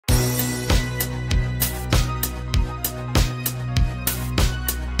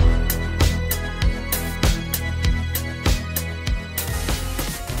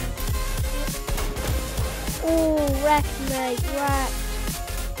Get whacked.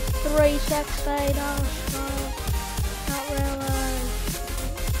 360. No, not really.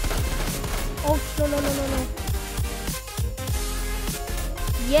 Oh, no.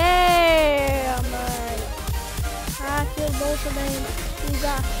 Yeah, mate. I killed both of them who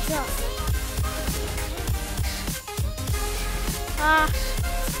got shot.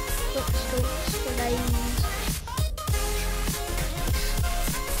 Scopes for days.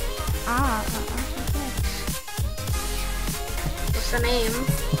 Okay. What's the name?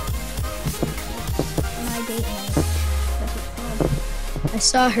 My date night. That's what it's called. I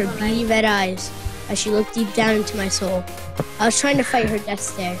saw her beady red eyes as she looked deep down into my soul. I was trying to fight her death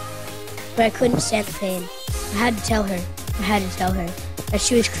stare, but I couldn't stand the pain. I had to tell her that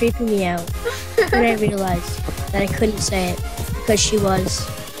she was creeping me out. Then I realized that I couldn't say it because she was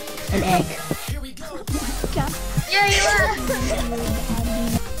an egg. Yeah, you are.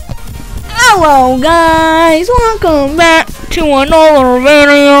 Hello guys, welcome back to another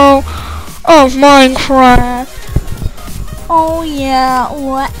video of Minecraft. Oh yeah,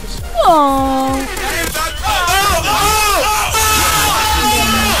 let's go.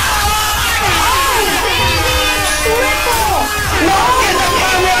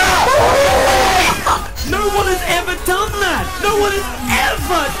 No one has ever done that! No one has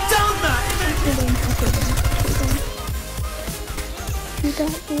ever done that!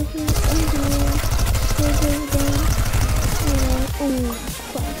 Oh my god,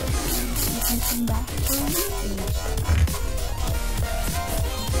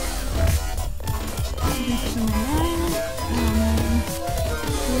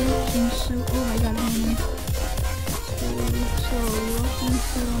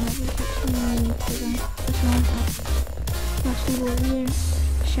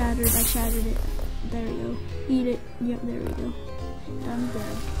 I shattered it. There we go. Eat it. Yep, there we go. Done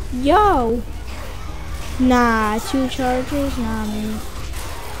good. Yo! Nah, 2 charges? Nah, man.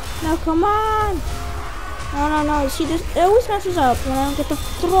 No, come on! No. See, this it always messes up when I don't get to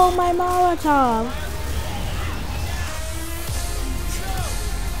throw my Molotov.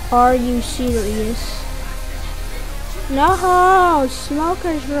 Are you serious? No!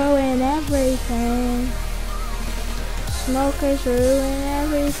 Smokers ruin everything. Smokers ruin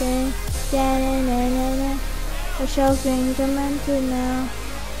everything. Da-na-na-na-na. Rochelle's being demented now.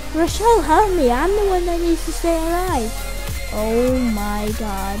 Rochelle, help me. I'm the one that needs to stay alive. Oh my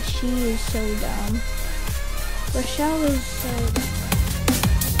god, she is so dumb. Rochelle is so dumb.